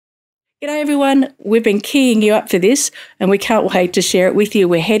G'day everyone, we've been keying you up for this and we can't wait to share it with you.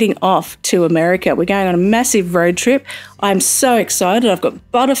 We're heading off to America. We're going on a massive road trip. I'm so excited. I've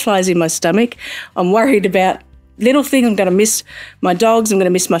got butterflies in my stomach. I'm worried about little things. I'm going to miss my dogs. I'm going to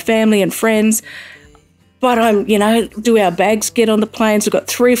miss my family and friends. But do our bags get on the planes? We've got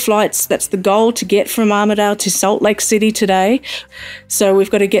 3 flights. That's the goal, to get from Armidale to Salt Lake City today. So we've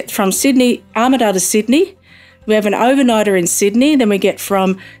got to get from Armidale to Sydney. We have an overnighter in Sydney, then we get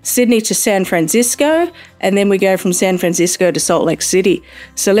from Sydney to San Francisco, and then we go from San Francisco to Salt Lake City.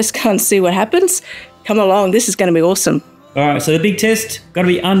 So let's go and see what happens. Come along, this is going to be awesome. All right, so the big test, got to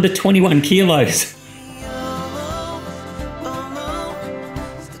be under 21 kilos.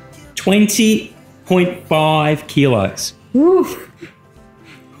 20.5 kilos. Woo.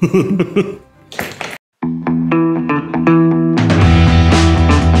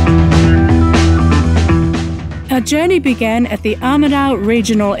 Our journey began at the Armidale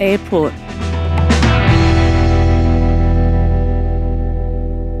Regional Airport.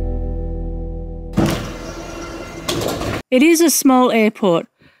 It is a small airport,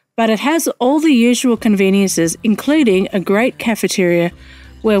 but it has all the usual conveniences, including a great cafeteria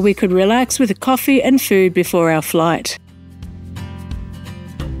where we could relax with a coffee and food before our flight.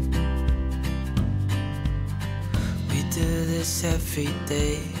 We do this every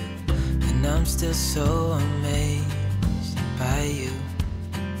day. And I'm still so amazed by you.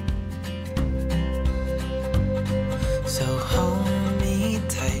 So hold me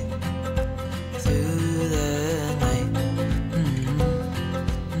tight through the night.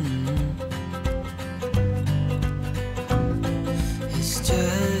 It's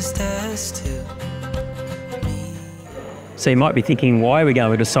just us two. So you might be thinking, why are we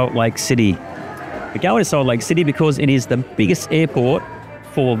going to Salt Lake City? We're going to Salt Lake City because it is the biggest airport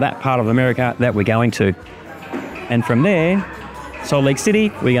for that part of America that we're going to. And from there, Salt Lake City,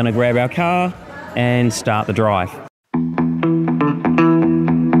 we're going to grab our car and start the drive.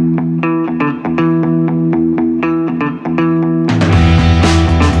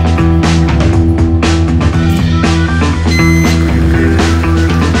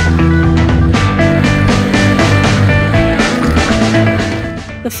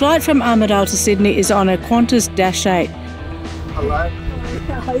 The flight from Armidale to Sydney is on a Qantas -8. Hello.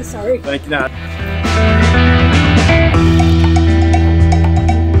 Oh, sorry. Thank you.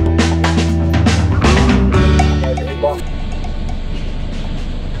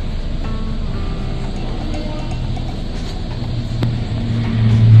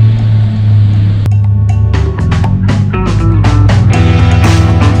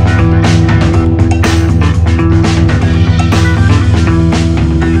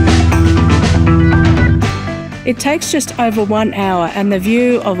 It takes just over 1 hour, and the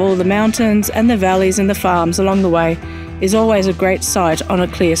view of all the mountains and the valleys and the farms along the way is always a great sight on a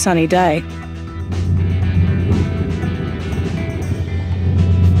clear sunny day.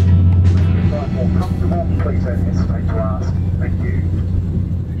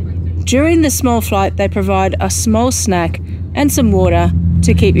 During the small flight, they provide a small snack and some water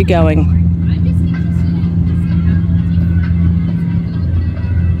to keep you going.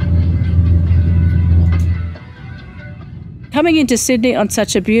 Coming into Sydney on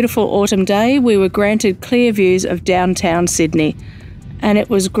such a beautiful autumn day, we were granted clear views of downtown Sydney, and it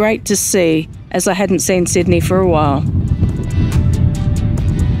was great to see, as I hadn't seen Sydney for a while.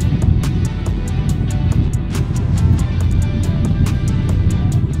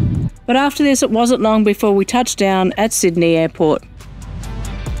 But after this, it wasn't long before we touched down at Sydney Airport.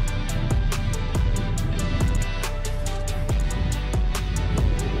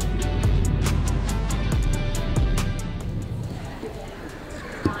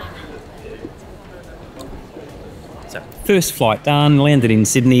 So first flight done, landed in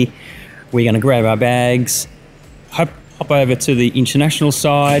Sydney. We're going to grab our bags, hop over to the international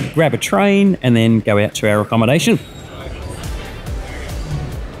side, grab a train, and then go out to our accommodation.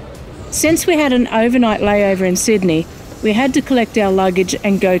 Since we had an overnight layover in Sydney, we had to collect our luggage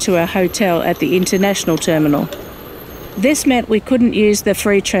and go to our hotel at the international terminal. This meant we couldn't use the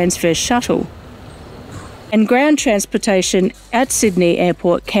free transfer shuttle. And ground transportation at Sydney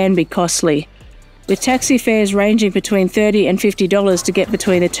Airport can be costly, with taxi fares ranging between $30 and $50 to get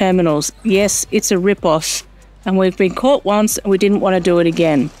between the terminals. Yes, it's a rip-off, and we've been caught once and we didn't want to do it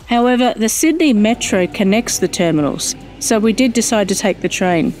again. However, the Sydney Metro connects the terminals, so we did decide to take the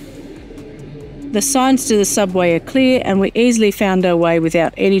train. The signs to the subway are clear and we easily found our way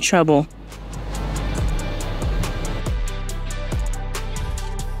without any trouble.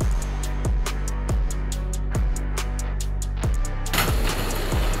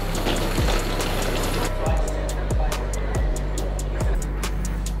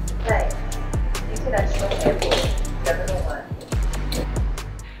 Thanks.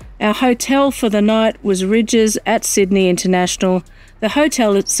 Our hotel for the night was Ridges at Sydney International. The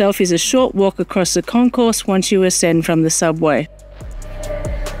hotel itself is a short walk across the concourse once you ascend from the subway.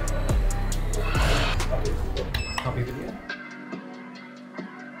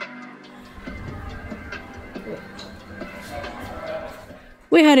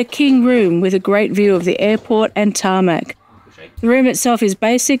 We had a king room with a great view of the airport and tarmac. The room itself is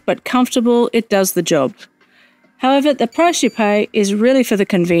basic but comfortable, it does the job. However, the price you pay is really for the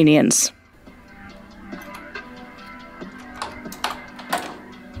convenience.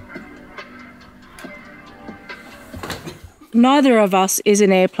 Neither of us is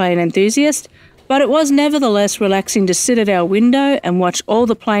an airplane enthusiast, but it was nevertheless relaxing to sit at our window and watch all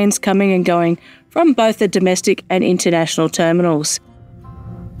the planes coming and going from both the domestic and international terminals.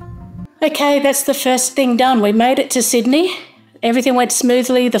 Okay, that's the first thing done. We made it to Sydney. Everything went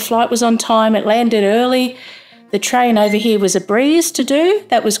smoothly. The flight was on time. It landed early. The train over here was a breeze to do.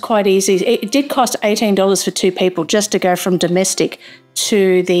 That was quite easy. It did cost $18 for 2 people just to go from domestic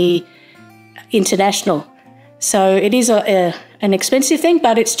to the international. So it is an expensive thing,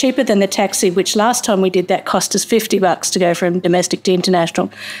 but it's cheaper than the taxi, which last time we did that cost us $50 to go from domestic to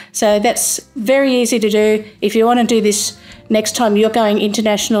international. So that's very easy to do. If you want to do this next time you're going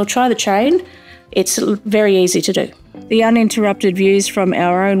international, try the train. It's very easy to do. The uninterrupted views from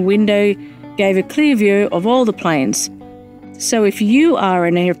our own window gave a clear view of all the planes. So if you are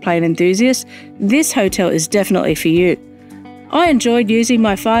an airplane enthusiast, this hotel is definitely for you. I enjoyed using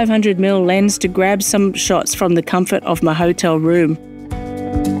my 500mm lens to grab some shots from the comfort of my hotel room.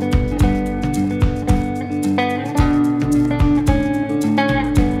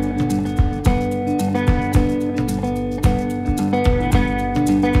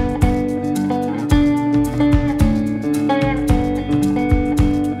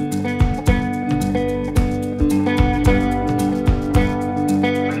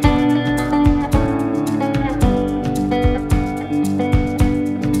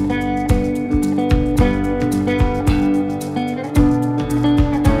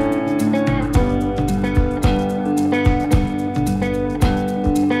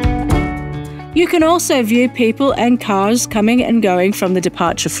 You can also view people and cars coming and going from the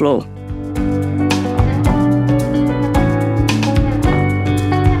departure floor.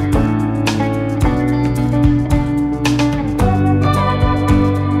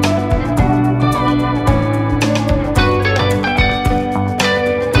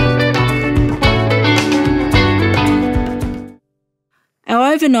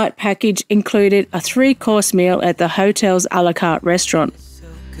 Our overnight package included a 3-course meal at the hotel's a la carte restaurant. So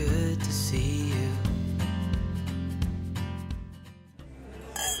good to see you.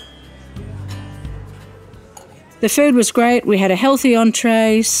 The food was great. We had a healthy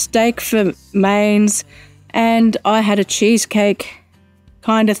entree, steak for mains, and I had a cheesecake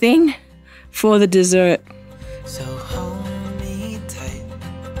kind of thing for the dessert. So hold me tight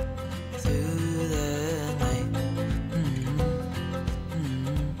through the night.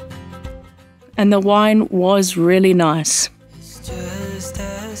 And the wine was really nice. It's just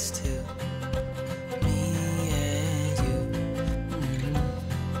us two, me and you.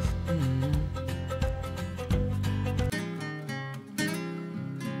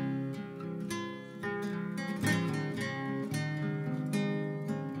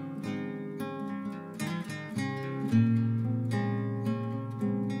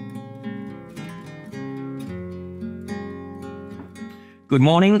 Good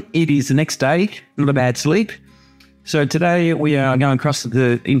morning. It is the next day, not a bad sleep. So today we are going across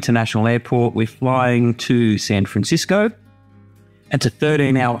the international airport. We're flying to San Francisco. It's a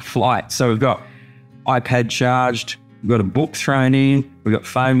 13-hour flight. So we've got iPad charged, we've got a book thrown in, we've got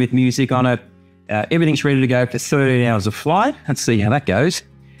phone with music on it. Everything's ready to go for 13 hours of flight. Let's see how that goes.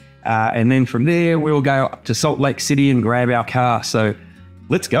 And then from there, we'll go up to Salt Lake City and grab our car. So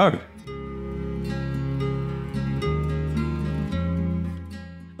let's go.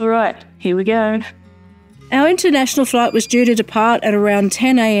 All right, here we go. Our international flight was due to depart at around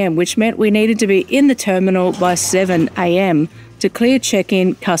 10 a.m, which meant we needed to be in the terminal by 7 a.m. to clear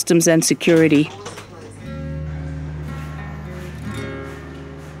check-in, customs and security.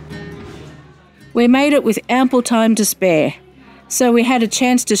 We made it with ample time to spare, so we had a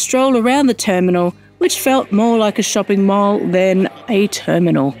chance to stroll around the terminal, which felt more like a shopping mall than a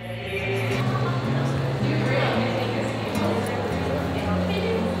terminal.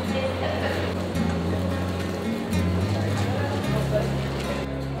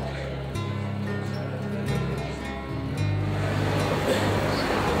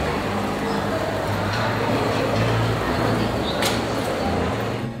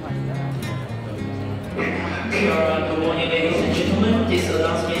 Good morning, ladies and gentlemen.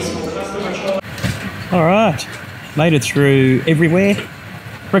 All right, made it through everywhere.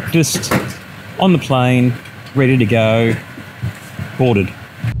 Breakfast on the plane, ready to go, boarded.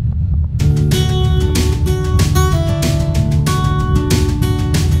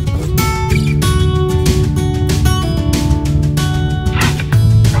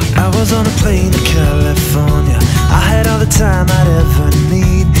 I was on a plane to California. I had all the time I'd ever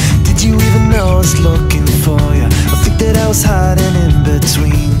need. Did you even know I was looking for you? I think that I was hiding in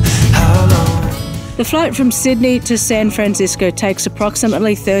between. How long? The flight from Sydney to San Francisco takes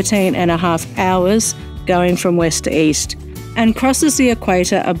approximately 13 and a half hours going from west to east and crosses the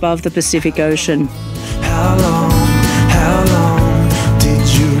equator above the Pacific Ocean. How long did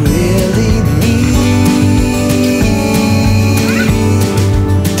you really need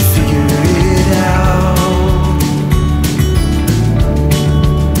to figure it out?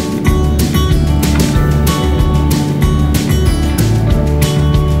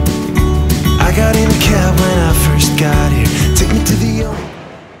 I got in a cab when I first got here. Take me to the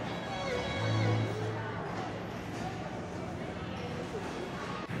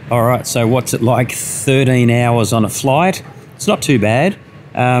All right, so what's it like? 13 hours on a flight. It's not too bad,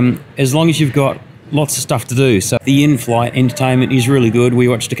 as long as you've got lots of stuff to do. So the in-flight entertainment is really good. We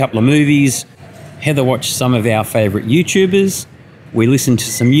watched a couple of movies. Heather watched some of our favourite YouTubers. We listened to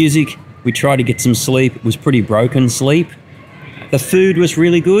some music. We tried to get some sleep. It was pretty broken sleep. The food was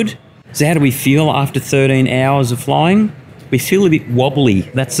really good. So how do we feel after 13 hours of flying? We feel a bit wobbly.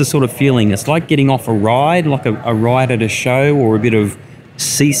 That's the sort of feeling. It's like getting off a ride, like a ride at a show, or a bit of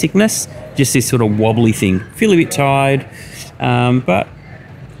seasickness, just this sort of wobbly thing. Feel a bit tired, but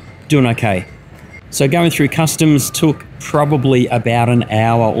doing okay. So going through customs took probably about an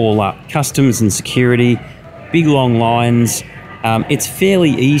hour all up. Customs and security, big long lines. It's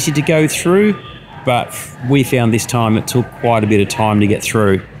fairly easy to go through, but we found this time it took quite a bit of time to get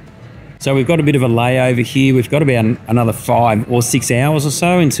through. So we've got a bit of a layover here. We've got about another 5 or 6 hours or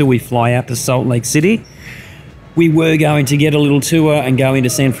so until we fly out to Salt Lake City. We were going to get a little tour and go into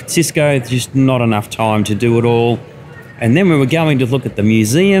San Francisco, just not enough time to do it all. And then we were going to look at the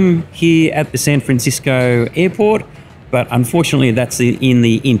museum here at the San Francisco airport, but unfortunately that's in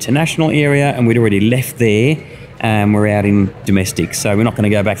the international area and we'd already left there and we're out in domestic, so we're not going to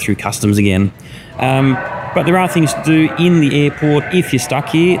go back through customs again. But there are things to do in the airport. If you're stuck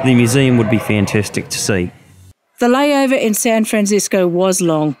here, the museum would be fantastic to see. The layover in San Francisco was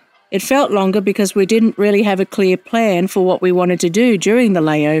long. It felt longer because we didn't really have a clear plan for what we wanted to do during the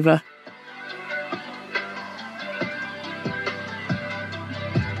layover.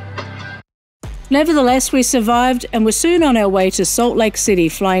 Nevertheless, we survived and were soon on our way to Salt Lake City,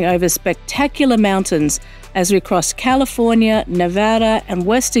 flying over spectacular mountains as we crossed California, Nevada and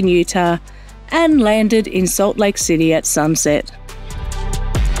western Utah and landed in Salt Lake City at sunset.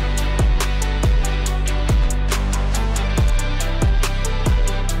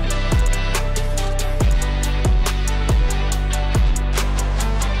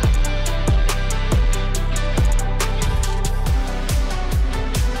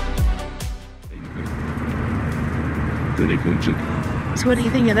 So what do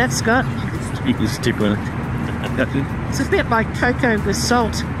you think of that, Scott? Stick with it. It's a bit like cocoa with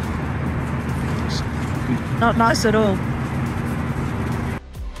salt. Not nice at all.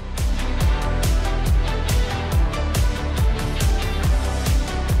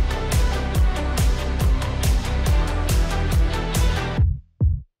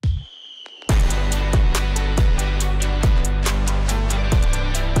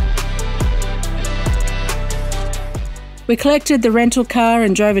 We collected the rental car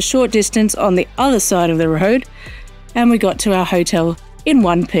and drove a short distance on the other side of the road, and we got to our hotel in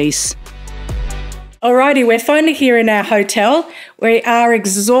one piece. Alrighty, we're finally here in our hotel. We are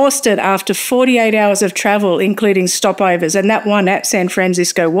exhausted after 48 hours of travel, including stopovers, and that one at San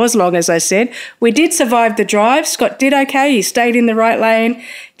Francisco was long, as I said. We did survive the drive. Scott did okay. He stayed in the right lane,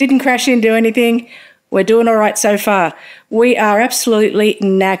 didn't crash into anything. We're doing all right so far. We are absolutely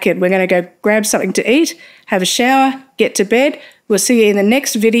knackered. We're going to go grab something to eat, have a shower, get to bed. We'll see you in the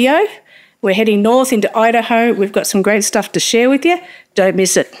next video. We're heading north into Idaho. We've got some great stuff to share with you. Don't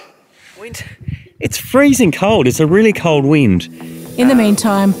miss it. It's freezing cold. It's a really cold wind. In the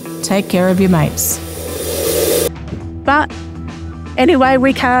meantime, take care of your mates. But anyway,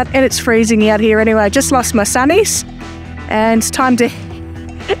 we can't, and it's freezing out here anyway. I just lost my sunnies, and it's time to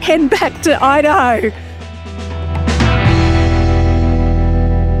head back to Idaho.